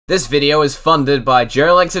This video is funded by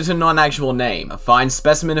Joe Lexington non-actual name, a fine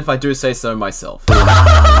specimen if I do say so myself.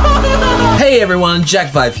 Hey everyone,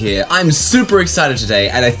 Jack5 here. I'm super excited today,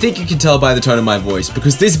 and I think you can tell by the tone of my voice,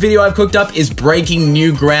 because this video I've cooked up is breaking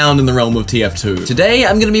new ground in the realm of TF2. Today,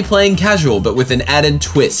 I'm gonna be playing casual, but with an added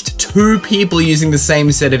twist. 2 people using the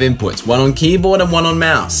same set of inputs, one on keyboard and one on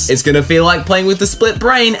mouse. It's gonna feel like playing with the split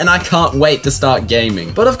brain, and I can't wait to start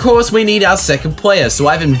gaming. But of course, we need our second player, so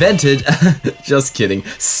I've invented, just kidding,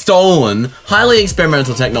 stolen, highly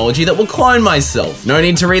experimental technology that will clone myself. No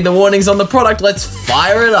need to read the warnings on the product, let's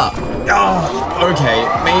fire it up. Oh, okay,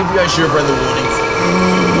 maybe I should have read the warnings.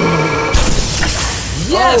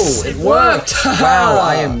 Yes, it worked! Wow,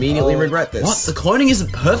 I immediately regret this. What? The cloning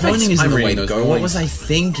isn't perfect? Cloning isn't the way to go. What was I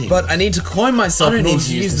thinking? But I need to clone myself. I don't need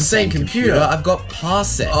to use the same computer. I've got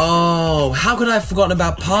Parsec. Oh, how could I have forgotten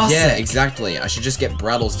about Parsec? Yeah, exactly. I should just get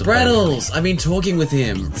Braddles to Braddles! I've been talking with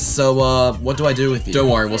him. So, what do I do with you? Don't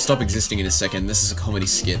worry, we'll stop existing in a second. This is a comedy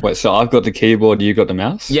skit. Wait, so I've got the keyboard, you got the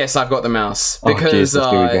mouse? Yes, I've got the mouse. Because,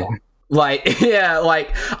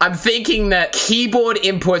 I'm thinking that keyboard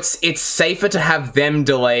inputs, it's safer to have them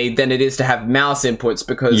delayed than it is to have mouse inputs,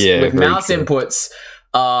 because with mouse inputs,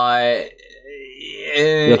 you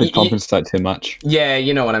have to compensate too much. Yeah,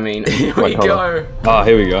 you know what I mean. Here we go. Ah,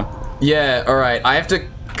 here we go. Yeah, alright. I have to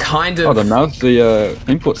kind of... Oh, the mouse, the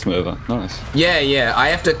input smoother. Nice. Yeah. I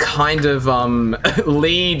have to kind of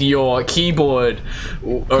lead your keyboard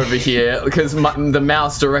over here, because the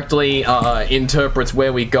mouse directly interprets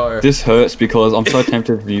where we go. This hurts because I'm so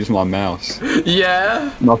tempted to use my mouse. Yeah?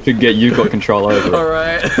 Not to get you got control over it.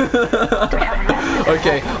 Alright.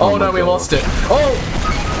 Okay. Oh no, we lost it. Oh!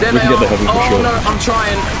 There they are. Oh no, I'm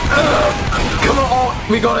trying. Come on. Oh,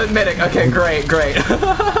 we got a medic. Okay, great.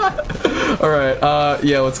 Alright,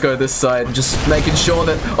 yeah, let's go this side. Just making sure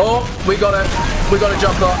that... Oh, we got a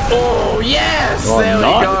jump up. Oh, yes! Oh, there we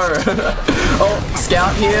go. Oh,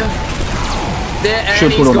 scout here. There,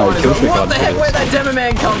 and he's gone as well. What the heck? Where'd that demo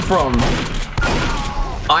man come from?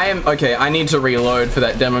 Okay, I need to reload for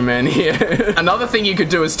that demo man here. Another thing you could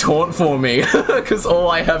do is taunt for me, because all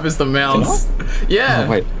I have is the mouse. Yeah. Oh,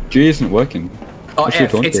 wait, G isn't working. Oh,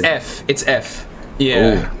 F. It's F. It's F.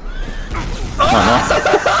 Yeah.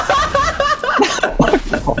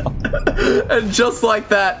 And just like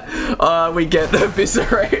that, we get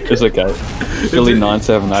eviscerated. It's okay. Philly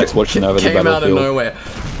 978's watching over the battlefield. Came out of nowhere.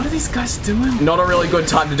 What are these guys doing? Not a really good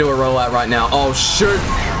time to do a rollout right now. Oh, shoot.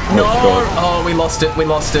 No! Oh, we lost it.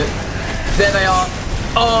 There they are.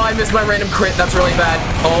 Oh, I missed my random crit. That's really bad.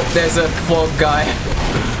 Oh, there's a flog guy.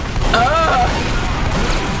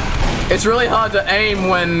 It's really hard to aim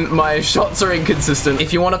when my shots are inconsistent.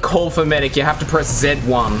 If you want to call for medic, you have to press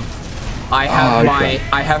Z1. I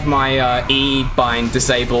have my E bind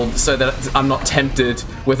disabled so that I'm not tempted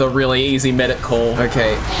with a really easy medic call.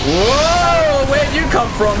 Okay. Whoa! Where'd you come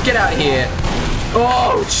from? Get out here.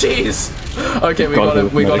 Oh, jeez. Okay, we got a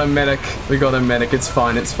medic. We got a medic. It's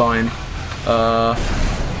fine. Okay.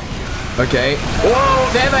 Whoa!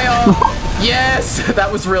 There they are. Yes, that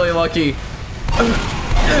was really lucky.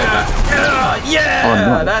 Yeah, oh,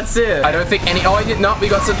 no. That's it. I don't think any... Oh, I did not. We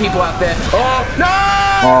got some people out there. Oh, no!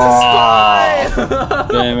 Spy!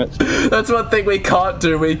 Damn it. That's one thing we can't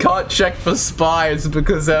do. We can't check for spies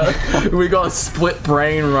because we got a split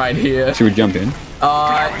brain right here. Should we jump in?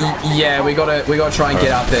 Yeah, we gotta try and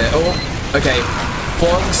get out there. Oh, okay.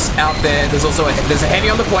 Fog's out there. There's a heavy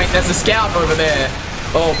on the point. There's a scout over there.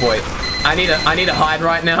 Oh boy. I need to hide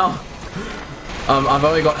right now. I've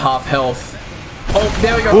only got half health. Oh,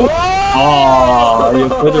 there we go. Oh, you're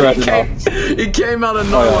further out enough. It came out of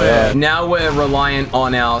nowhere. Oh, yeah. Now we're reliant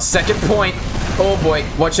on our second point. Oh boy,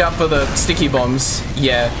 watch out for the sticky bombs.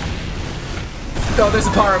 Yeah. Oh, there's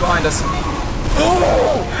a pyro behind us.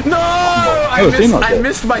 Oh no! I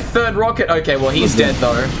missed my third rocket. Okay, well he's dead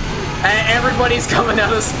though. And everybody's coming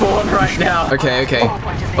out of spawn right now. Okay.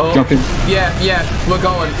 Oh, jump in. Yeah. We're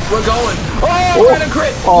going. Oh, we're gonna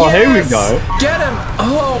crit. Oh, yes! Here we go. Get him.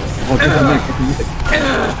 Oh,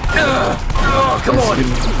 come on.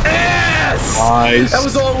 Yes. Nice. That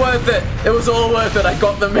was all worth it. It was all worth it. I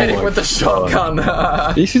got the medic with the shotgun.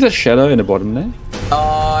 Do you see the shadow in the bottom there?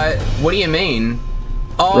 What do you mean?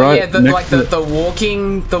 Oh right, yeah, the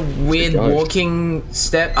weird walking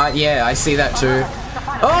step. Yeah, I see that too.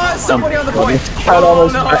 Oh, somebody on the point. Oh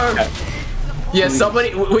no. Yeah,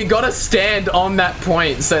 we gotta stand on that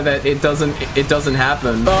point so that it doesn't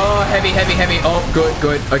happen. Oh, heavy. Oh,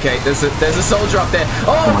 good. Okay, there's a soldier up there.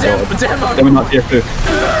 Oh, demo. Demo not TF2.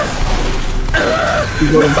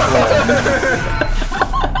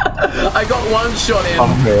 I got one shot in.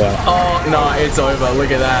 Oh, no, it's over.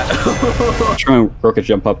 Look at that. Try and rocket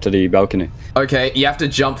jump up to the balcony. Okay, you have to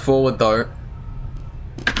jump forward, though.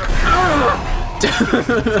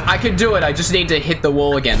 I can do it. I just need to hit the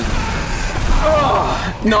wall again.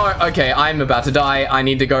 Oh, no, okay, I'm about to die. I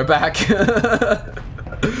need to go back.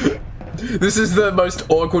 This is the most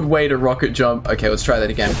awkward way to rocket jump. Okay, let's try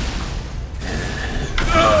that again.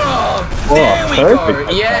 There we go.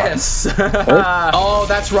 Yes. Oh,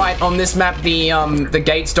 that's right. On this map, the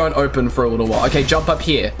gates don't open for a little while. Okay, jump up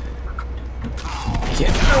here.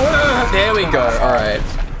 Yeah. There we go. All right.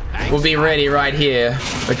 We'll be ready right here.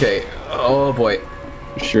 Okay. Oh boy.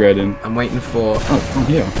 Shredding. I'm waiting for. Oh,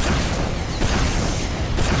 yeah.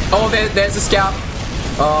 Oh, there's a scout.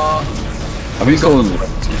 I think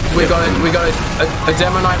we got a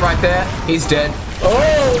Demo Knight right there. He's dead.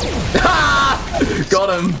 Oh! Got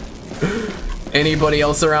him. Anybody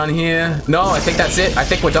else around here? No, I think that's it. I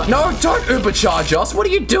think we're done. No, don't ubercharge us. What are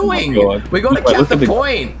you doing? Oh we gotta cap the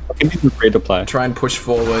point. I think he's afraid to play. Try and push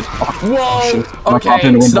forward. Whoa!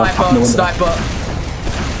 Okay, sniper.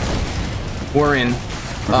 We're in.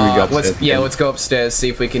 Let's go upstairs, see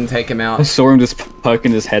if we can take him out. I saw him just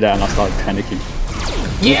poking his head out and I started panicking.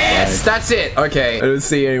 Yes, that's it. Okay, I don't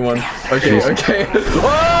see anyone. Okay.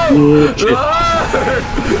 Whoa!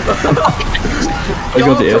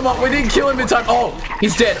 Come on, we didn't kill him in time. Oh,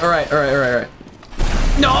 he's dead. All right.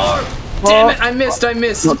 No! Damn it, I missed.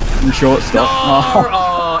 Short stop. No!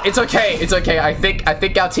 Oh, it's okay. I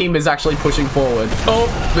think our team is actually pushing forward. Oh,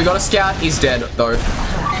 we got a scout. He's dead, though.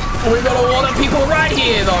 We got a lot of people right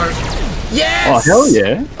here, though. Yes! Oh, hell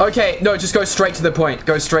yeah. Okay, no, just go straight to the point.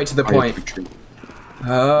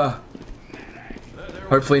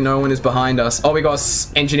 Hopefully no one is behind us. Oh, we got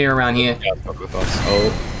an engineer around here. Yeah, with us.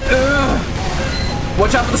 Oh.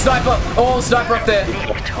 Watch out for the sniper. Oh, sniper up there.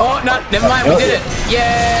 Oh, no, never mind. We did it.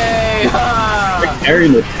 Yay. We're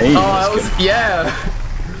carrying the team. Oh, that was, yeah.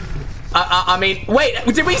 I mean, wait,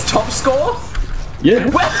 did we top score? Yeah.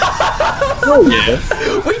 Oh, yeah.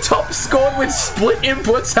 We top scored with split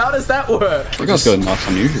inputs. How does that work? You guys got a nice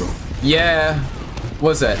unusual. Yeah. What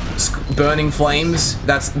was that? Burning Flames?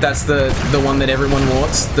 That's the one that everyone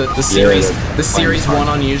wants. The series the series 1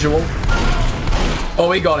 unusual. Oh,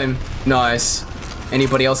 we got him. Nice.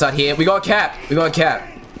 Anybody else out here? We got a Cap.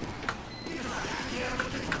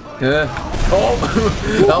 Oh,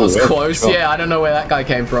 that was close. Yeah, I don't know where that guy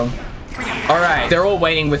came from. All right, they're all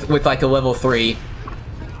waiting with like a level 3.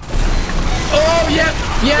 Oh, yeah.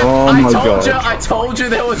 Oh, I told you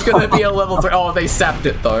there was gonna be a level 3. Oh, they sapped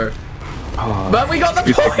it though. But we got the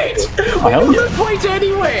point! We got the point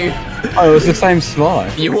anyway! Oh, it was the same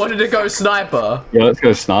spot. You wanted to go sniper? Yeah, let's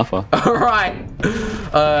go sniper. Alright.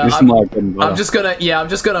 I'm just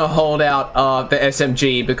gonna hold out the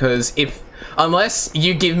SMG because unless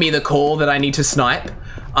you give me the call that I need to snipe,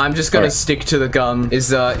 I'm just gonna stick to the gun. Is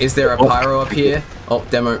there a pyro up here? Oh,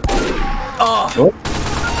 demo. Oh!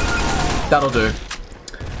 That'll do.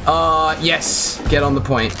 Yes. Get on the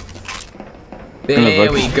point.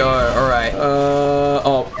 There we go. Alright.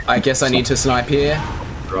 Oh, I guess I need to snipe here.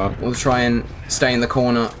 Right. We'll try and stay in the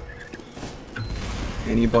corner.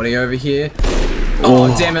 Anybody over here? Oh,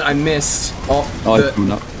 damn it, I missed. Oh,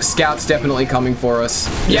 the scout's definitely coming for us.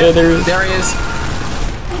 Yeah, there he is.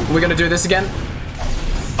 We're gonna do this again?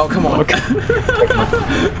 Oh, come on. Okay.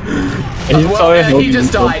 Well, yeah, he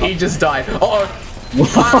just died. Uh-oh.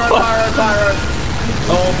 Pyro.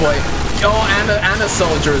 Oh, boy. Oh, and a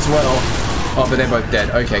soldier as well. Oh, but they're both dead.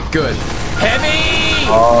 Okay, good. Heavy!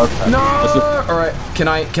 Oh, okay. No! Alright, can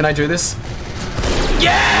I do this?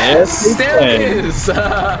 Yes! There it is!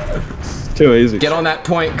 Too easy. Get on that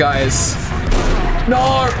point, guys.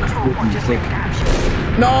 No!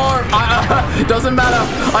 No! Doesn't matter.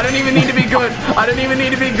 I don't even need to be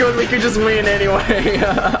good. We could just win anyway.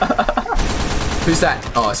 Who's that?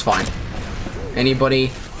 Oh, it's fine.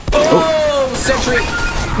 Anybody? Oh! Sentry!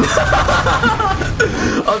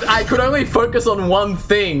 I could only focus on one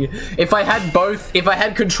thing. If I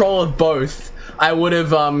had control of both, I would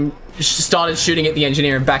have started shooting at the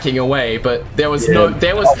engineer and backing away. But we're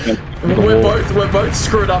both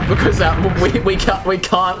screwed up because we can't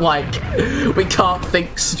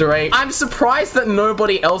think straight. I'm surprised that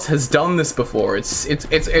nobody else has done this before.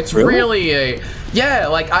 It's really a yeah.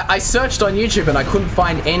 Like I searched on YouTube and I couldn't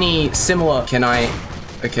find any similar.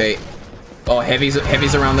 Okay. Oh, heavy's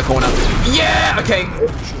around the corner. Yeah. Okay.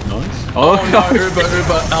 Nice. Oh no, Uber.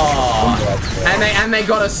 Oh. And they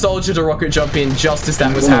got a soldier to rocket jump in just as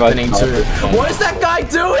that was happening too. What is that guy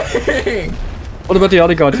doing? What about the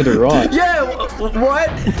other guy to the right? Yeah. What?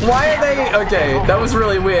 Why are they? Okay, that was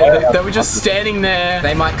really weird. They were just standing there.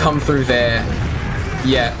 They might come through there.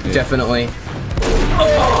 Yeah, definitely.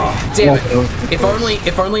 Oh, damn it.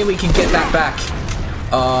 If only we could get that back.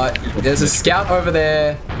 There's a scout over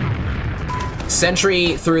there.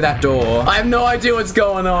 Sentry through that door. I have no idea what's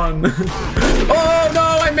going on. Oh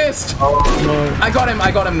no, I missed. Oh no. I got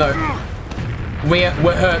him though. We're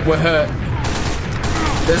hurt.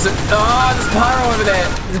 There's pyro over there.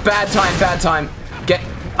 It's bad time.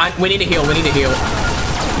 We need to heal.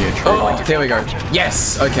 Yeah, true. Oh, there we go.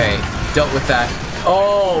 Yes, okay. Dealt with that.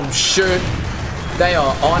 Oh, shoot. They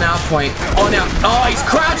are on our point. Oh, he's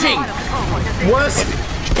crouching!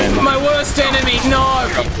 My worst enemy, no!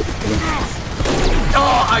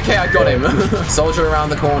 Oh, okay, I got him. Soldier around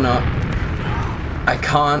the corner. I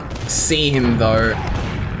can't see him, though.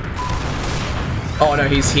 Oh, no,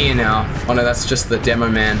 he's here now. Oh, no, that's just the demo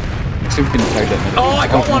man. See if we can take that. Oh, I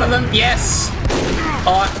got one of them, yes!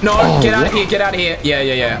 Oh, no, get out of here,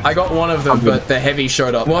 Yeah. I got one of them, but the heavy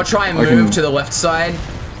showed up. We'll try and move to the left side.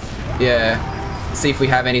 Yeah. See if we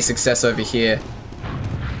have any success over here.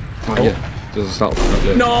 Oh, yeah. There's a start.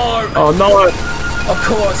 No! Oh, no! Of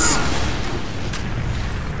course.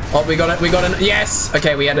 Oh, we got it, yes!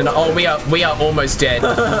 Okay, we had an, oh, we are almost dead.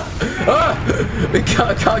 We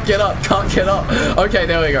can't get up. Okay,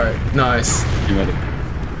 there we go. Nice. You ready?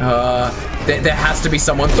 There has to be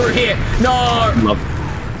someone through here. No! Love it.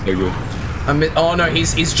 So good. Oh no,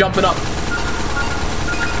 he's jumping up.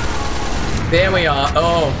 There we are.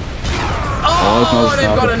 Oh,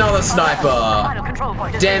 they've got another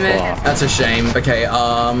sniper. Damn it, that's a shame. Okay,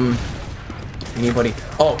 anybody?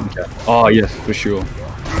 Oh. Okay. Oh yes, for sure.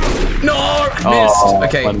 No, I missed.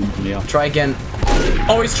 Okay, try again.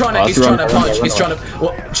 Oh, he's trying to punch. He's trying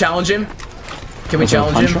to challenge him. Can we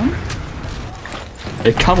challenge him?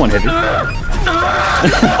 Hey, come on, Heavy.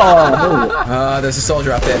 There's a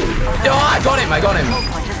soldier up there. Oh, I got him.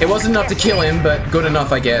 It wasn't enough to kill him, but good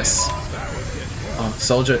enough, I guess. Oh,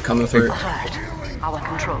 soldier coming through.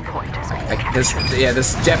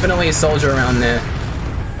 There's definitely a soldier around there.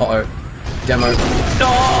 Uh-oh. Demo.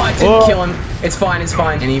 Oh, I didn't kill him. It's fine.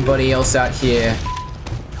 Anybody else out here?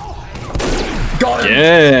 Got him.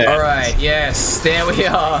 Yeah. All right. Yes. There we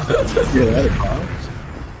are.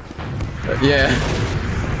 Yeah.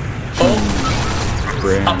 Oh.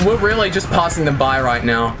 We're really just passing them by right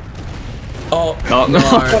now. Oh no!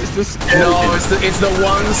 It's the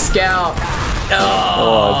one scout.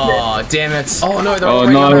 Oh, damn it! Oh no, they're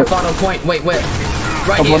already on their final point. Wait,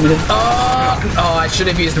 right here. Oh, I should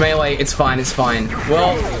have used melee. It's fine.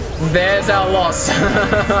 Well, there's our loss.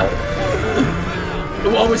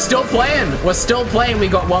 Well, we're still playing. We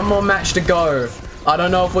got one more match to go. I don't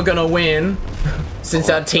know if we're gonna win, since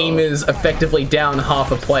our team is effectively down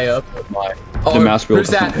half a player. The mouse build.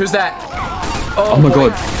 Who's that? Oh my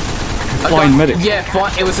god. Flying medic. Yeah,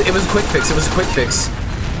 it was a quick fix.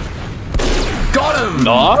 Got him!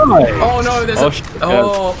 Nice. Oh no, there's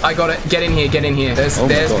I got it. Get in here. There's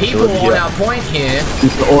people on our point here.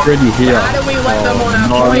 He's already here. How do we let them on our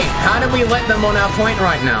point? How do we let them on our point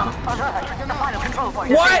right now?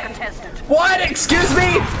 What? Excuse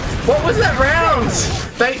me? What was that round?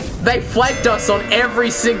 They flanked us on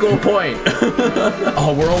every single point.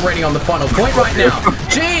 Oh, we're already on the final point right now.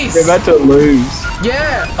 Jeez. We're about to lose.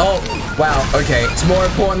 Yeah. Oh, wow. Okay. It's more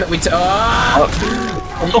important that we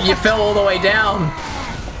you fell all the way down.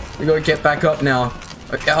 We gotta get back up now.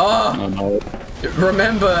 Okay. Oh no.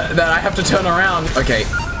 Remember that I have to turn around. Okay.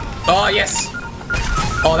 Oh, yes.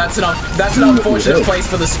 Oh, that's an unfortunate place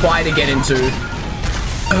for the spy to get into.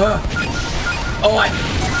 Oh,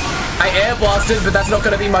 I air blasted, but that's not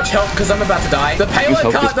going to be much help because I'm about to die. The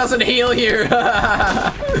payload card doesn't heal you.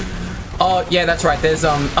 Oh, yeah, that's right. There's,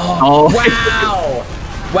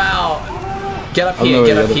 Wow. Get up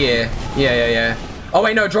here. Yeah. Oh,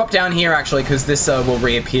 wait, no, drop down here, actually, because this will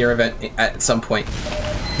reappear at some point.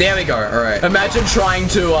 There we go. All right. Imagine trying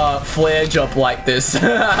to flare jump like this.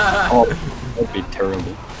 Oh, that'd be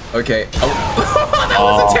terrible. Okay. Oh. That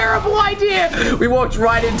was a terrible idea. We walked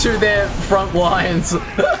right into their front lines.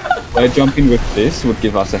 Jumping with this would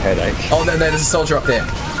give us a headache. Oh, there's a soldier up there.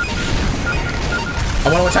 I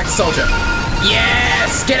want to attack the soldier.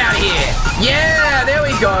 Yes! Get out of here. Yeah, there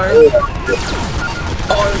we go.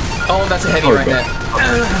 Oh, that's a heavy right there.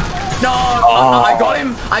 No, I got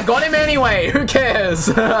him. I got him anyway. Who cares?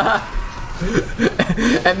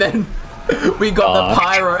 And then we got the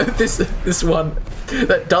pyro. This one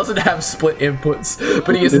that doesn't have split inputs,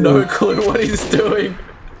 but he has no clue what he's doing.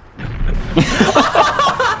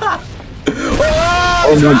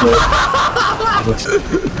 Oh my god.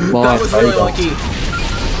 That was really lucky.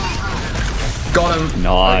 Got him.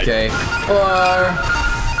 Nice. Okay. Hello.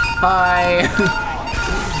 Hi.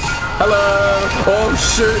 Hello. Oh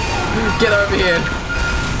shoot. Get over here.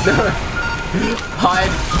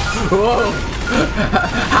 Hide. Whoa.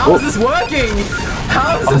 How is this working?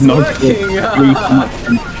 How is this working?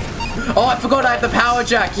 Oh, I forgot I had the power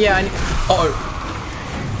jack. Yeah. Oh,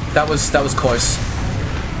 that was close.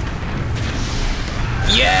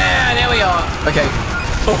 Yeah, there we are. Okay.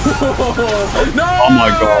 Oh, no! Oh my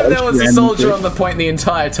god. There was a soldier on the point the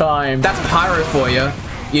entire time. That's pyro for you.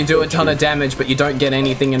 You do a ton of damage, but you don't get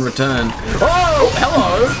anything in return. Oh,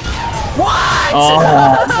 hello. What?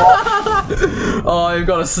 Oh, you've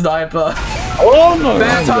got a sniper. Oh no!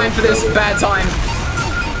 Bad time for this. Bad time.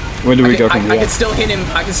 Where do we go from here? I can still hit him.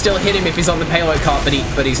 I can still hit him if he's on the payload cart, but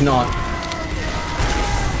he's not.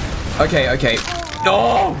 Okay, okay.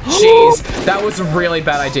 Oh, jeez. That was a really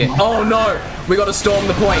bad idea. Oh no! We gotta storm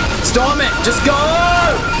the point. Storm it! Just go!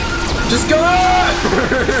 Just go!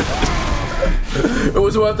 It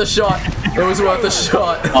was worth a shot. It was worth a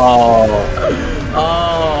shot. Oh.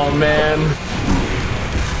 Oh man.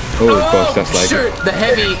 Oh gosh, that's like shoot! The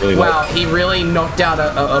heavy. Really wow, he really knocked out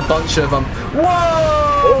a bunch of them.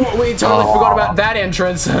 Whoa! We totally forgot about that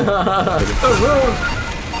entrance.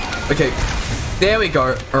 Okay. There we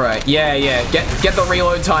go. All right. Yeah, yeah. Get the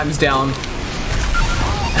reload times down.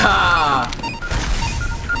 Ha!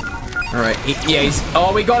 All right. Yeah.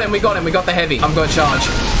 Oh, we got him. We got him. We got the heavy. I'm gonna charge.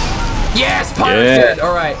 Yes, pirate dead.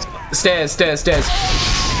 All right. Stairs. Stairs. Stairs.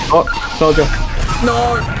 Oh, soldier.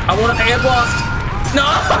 No, I want an air blast. No.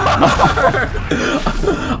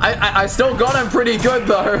 I still got him pretty good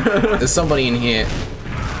though. There's somebody in here.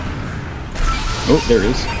 Oh, there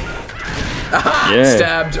is. Yeah.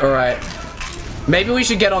 Stabbed. All right. Maybe we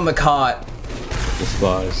should get on the cart. The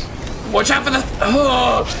spies. Watch out for the...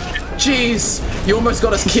 Oh, jeez. You almost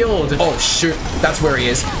got us killed. Oh, shoot. That's where he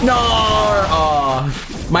is. No. Oh,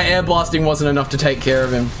 my air blasting wasn't enough to take care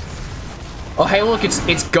of him. Oh, hey, look.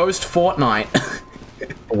 It's Ghost Fortnite.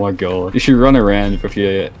 Oh, my God. You should run around with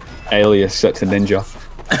your alias set to ninja.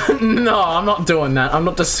 No, I'm not doing that. I'm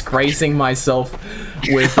not disgracing myself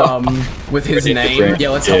with his name. Yeah,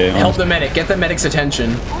 let's help the medic. Get the medic's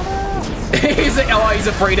attention. He's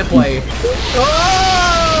a free to play.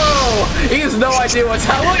 Oh! He has no idea what's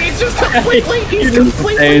happening. He's just completely, he's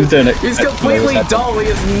completely dull. He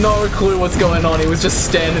has no clue what's going on. He was just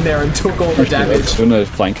standing there and took all the damage. Do you want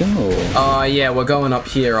to flank him or? Yeah, we're going up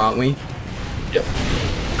here, aren't we? Yep.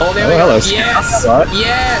 Oh, there we go. Hello. Yes,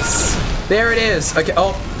 yes. There it is. Okay.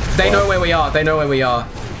 Oh, they know where we are. They know where we are.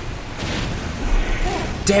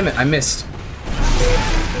 Damn it! I missed.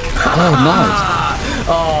 Oh, nice.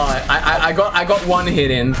 Oh, I got one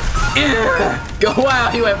hit in. Wow,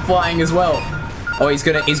 he went flying as well. Oh, he's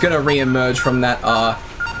gonna re-emerge from that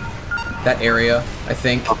that area, I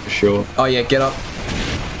think. Oh, for sure. Oh yeah, get up.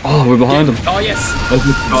 Oh, we're behind him. Oh yes.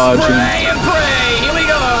 Spray and pray. Here we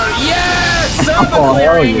go. Yes, server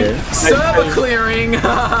clearing. Yeah. Server clearing.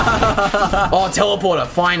 Oh, teleporter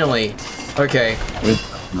finally. Okay.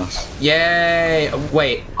 Nice. Yay!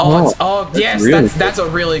 Wait. Oh, yes. Really that's a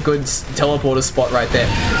really good teleporter spot right there.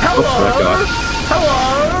 Hello.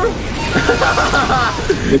 Hello.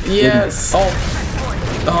 Yes.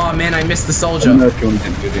 Oh man, I missed the soldier. Oh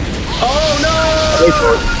no!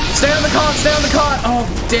 Stay on the cart. Stay on the cart. Oh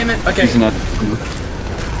damn it. Okay.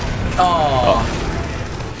 Oh.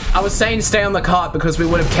 I was saying stay on the cart because we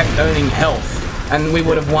would have kept earning health and we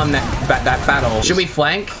would have won that battle. Should we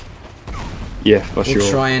flank? Yeah, for sure.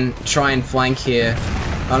 We'll try and flank here.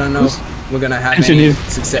 I don't know if we're gonna have any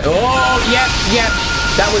success. Oh, yep.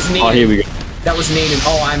 That was needed. Oh, here we go. That was needed.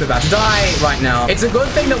 Oh, I'm about to die right now. It's a good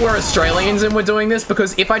thing that we're Australians and we're doing this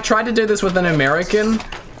because if I tried to do this with an American,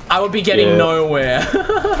 I would be getting nowhere.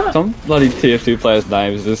 Some bloody TF2 players'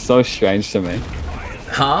 names are so strange to me.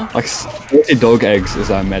 Huh? Like salty dog eggs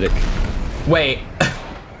is our medic. Wait.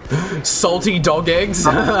 Salty dog eggs?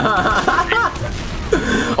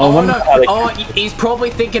 Oh no! Oh, he's probably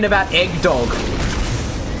thinking about egg dog.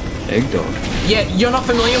 Egg dog? Yeah, you're not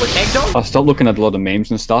familiar with egg dog? I stopped looking at a lot of memes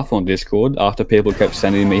and stuff on Discord after people kept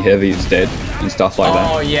sending me Heavy is Dead and stuff like that.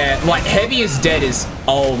 Oh yeah, like Heavy is Dead is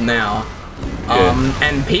old now.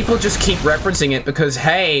 And people just keep referencing it because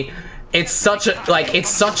hey, it's such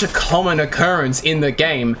a common occurrence in the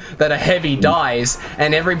game that a heavy dies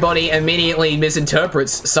and everybody immediately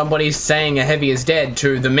misinterprets somebody saying a Heavy is Dead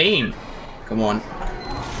to the meme. Come on.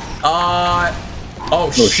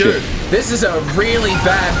 Oh shoot. This is a really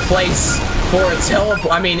bad place for a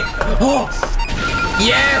teleport. I mean, oh,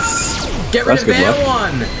 yes! Get rid of that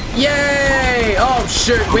one! Yay! Oh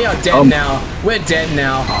shoot, we are dead now. We're dead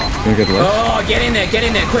now. Oh, get in there,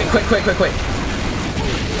 quick.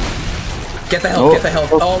 Get the health, get the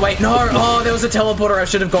health. Oh wait, no, oh, there was a teleporter, I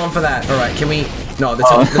should have gone for that. Alright, can we, no, the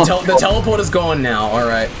teleporter's gone now,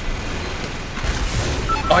 alright.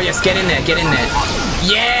 Oh yes, get in there, get in there.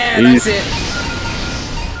 Yeah, that's it.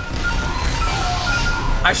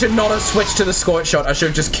 I should not have switched to the scorch shot. I should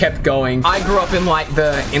have just kept going. I grew up in like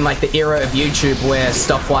the era of YouTube where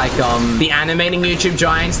stuff like the animating YouTube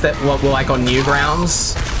giants that were like on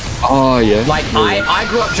Newgrounds. Oh yeah. Like I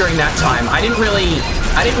grew up during that time. I didn't really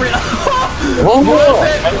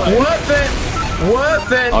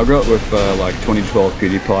worth it. I grew up with like 2012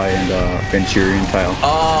 PewDiePie and Venturian Tail.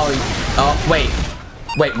 Oh wait,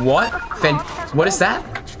 what? What is that?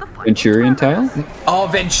 Venturian Tail? Oh,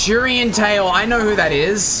 Venturian Tail. I know who that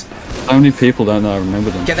is. So many people don't know. I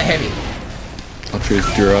remember them. Get the heavy. I'll choose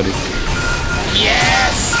Girardi.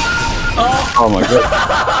 Yes! Oh my god.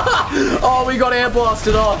 Oh, we got air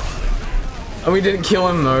blasted off. And we didn't kill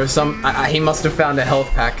him though. He must have found a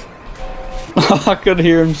health pack. I could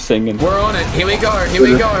hear him singing. We're on it. Here we go. Here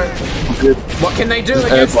we go. What can they do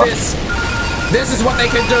against this? This is what they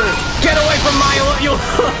can do. Get away from my...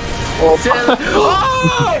 Oh,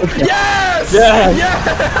 yes! Yeah! Yeah!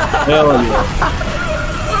 Hell yeah.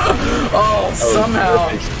 Oh,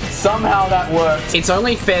 somehow that worked. It's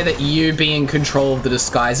only fair that you be in control of the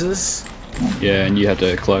disguises. Yeah, and you had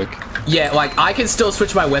to cloak. Yeah, like, I can still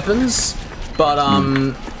switch my weapons, but,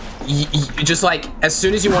 just like, as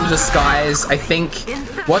soon as you want to disguise, I think...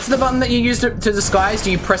 What's the button that you use to disguise? Do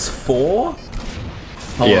you press 4?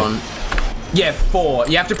 Hold on. Yeah, 4.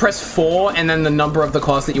 You have to press 4 and then the number of the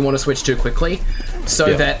class that you want to switch to quickly.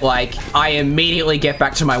 So that, like, I immediately get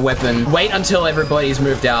back to my weapon. Wait until everybody's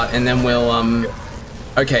moved out and then we'll,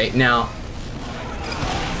 Okay, now...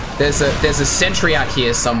 There's a sentry out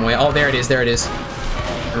here somewhere. Oh, there it is, there it is.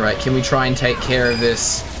 Alright, can we try and take care of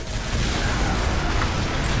this?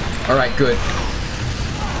 Alright, good.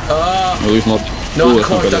 No,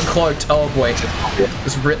 I'm cloaked. Oh boy.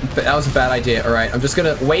 That was a bad idea. Alright, I'm just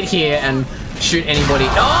gonna wait here and shoot anybody.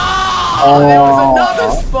 Oh! There was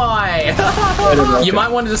another spy! You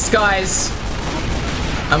might want to disguise.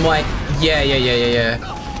 I'm like, yeah.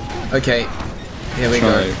 Okay. Here we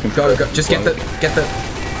go. Go. Just get the...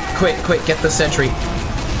 Quick, get the sentry.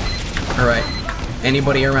 Alright.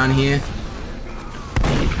 Anybody around here?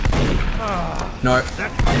 No.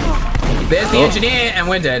 There's the engineer, and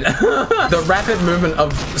we're dead. The rapid movement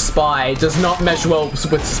of Spy does not mesh well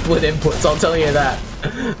with split inputs, I'll tell you that.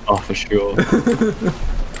 Oh, for sure.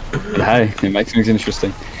 But hey, it makes things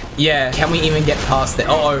interesting. Yeah, can we even get past that?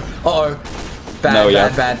 Uh-oh.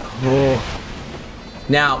 Bad. Oh.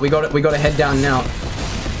 Now, we gotta head down now.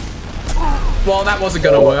 Well, that wasn't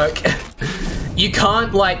gonna work. You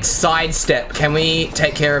can't, like, sidestep. Can we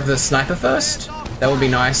take care of the sniper first? That would be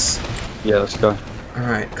nice. Yeah, let's go.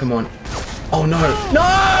 Alright, come on. Oh no! No!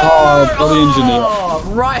 Oh, bloody engineer. Oh,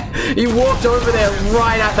 right! He walked over there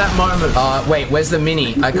right at that moment. Wait, where's the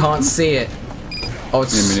mini? I can't see it. Oh,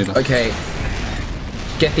 it's... Okay.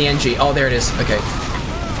 Get the NG. Oh, there it is. Okay.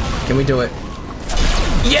 Can we do it?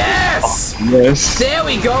 Yes! Oh, yes! There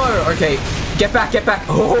we go! Okay. Get back!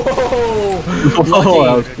 Oh!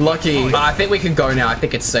 Lucky. I think we can go now. I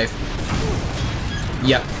think it's safe.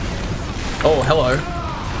 Yep. Oh, hello.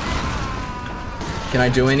 Can I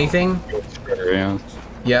do anything?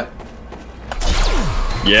 Yep.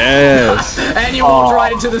 Yes! And you walked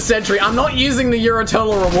right into the sentry. I'm not using the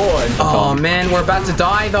Euroturnal reward. Oh man, we're about to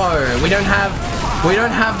die though. We don't have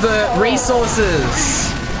the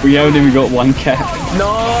resources. We haven't even got one cap.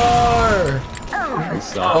 No!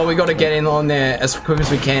 Oh, we gotta get in on there as quick as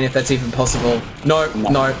we can if that's even possible. No.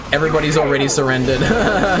 Everybody's already surrendered.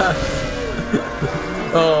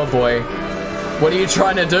 Oh boy. What are you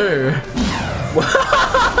trying to do?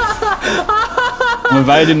 I'm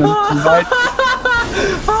invading them.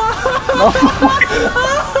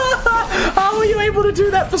 How were you able to do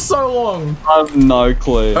that for so long? I have no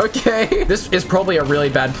clue. Okay. This is probably a really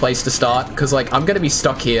bad place to start, because, like, I'm gonna be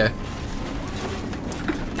stuck here.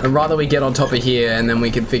 I'd rather we get on top of here, and then we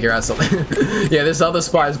can figure out something. Yeah, this other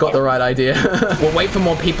spy's got the right idea. We'll wait for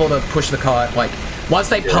more people to push the cart, like, once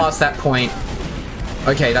they pass that point.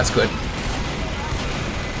 Okay, that's good.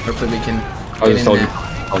 Hopefully we can get in there.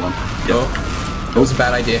 Hold on. Yep. Oh, that was a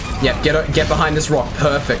bad idea. Yep, get behind this rock.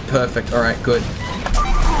 Perfect. Alright, good.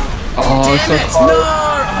 Oh, damn it! No!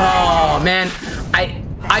 Oh, man.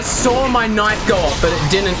 I saw my knife go off, but it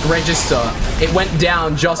didn't register. It went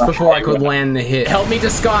down just before I could land the hit. Help me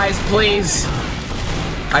disguise, please.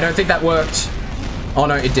 I don't think that worked. Oh,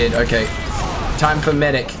 no, it did. Okay. Time for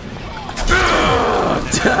medic.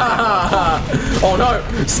 Oh, no.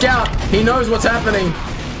 Scout. He knows what's happening.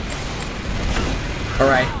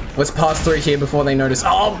 Alright, let's pass through here before they notice.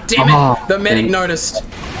 Oh, damn it! The medic noticed.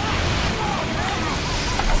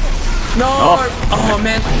 No! Oh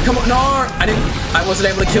man, come on, no! I wasn't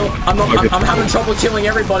able to kill. I'm having trouble killing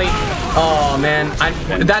everybody. Oh man,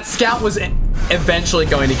 that scout was eventually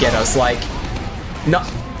going to get us. Like, no.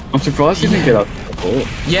 I'm surprised you didn't get up before.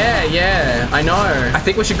 Yeah, I know. I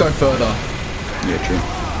think we should go further. Yeah, true.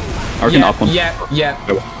 I reckon up on. Yeah.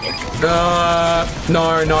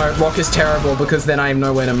 No, rock is terrible because then I have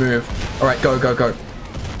nowhere to move. All right, go.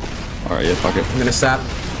 Alright, yeah, fuck it. I'm gonna sap.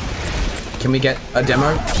 Can we get a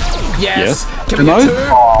demo? Yes. Can we No? get 2?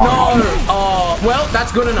 No. Oh, well,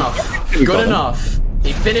 that's good enough. Good enough.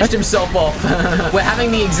 He finished himself off. We're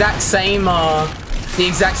having the exact same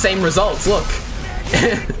results. Look,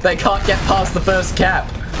 they can't get past the first cap.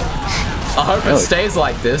 I hope it stays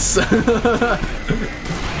like this.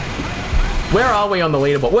 Where are we on the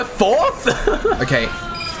leaderboard? We're 4th. Okay,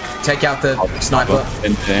 take out the sniper.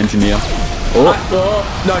 And the engineer.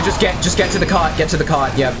 Oh. No, just get to the cart. Get to the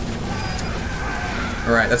cart. Yep.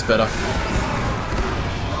 All right, that's better.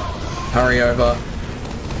 Hurry over.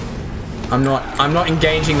 I'm not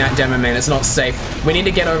engaging that demo man. It's not safe. We need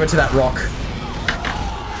to get over to that rock.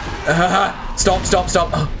 Stop.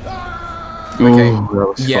 Okay.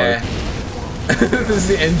 Ooh, yeah. This is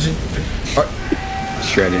the engine.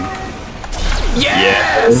 Shredding.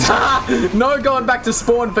 Yes! No going back to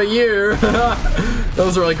spawn for you. That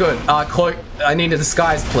was really good. Cloak. I need a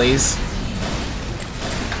disguise, please.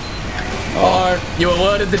 Oh, you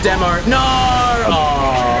alerted the demo. No!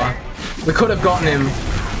 Oh, we could have gotten him.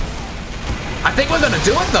 I think we're gonna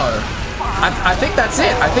do it though. I think that's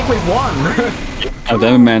it. I think we've won. Our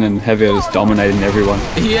demo man and heavy is dominating everyone.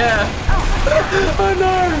 Yeah. I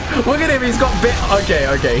know. Look at him. He's got bit.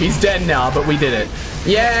 Okay. He's dead now, but we did it.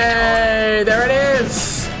 Yay! There it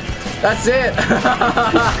is. That's it.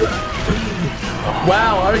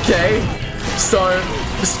 Wow. Okay. So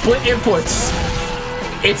split inputs.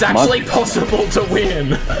 It's actually possible to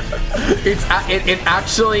win. It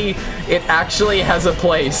actually has a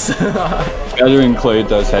place. Better include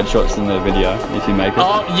those headshots in the video if you make it.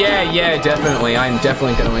 Oh yeah, definitely. I'm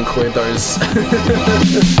definitely going to include those.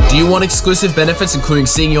 Do you want exclusive benefits, including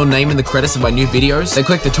seeing your name in the credits of my new videos? Then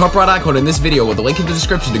click the top right icon in this video or the link in the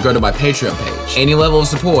description to go to my Patreon page. Any level of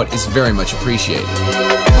support is very much appreciated.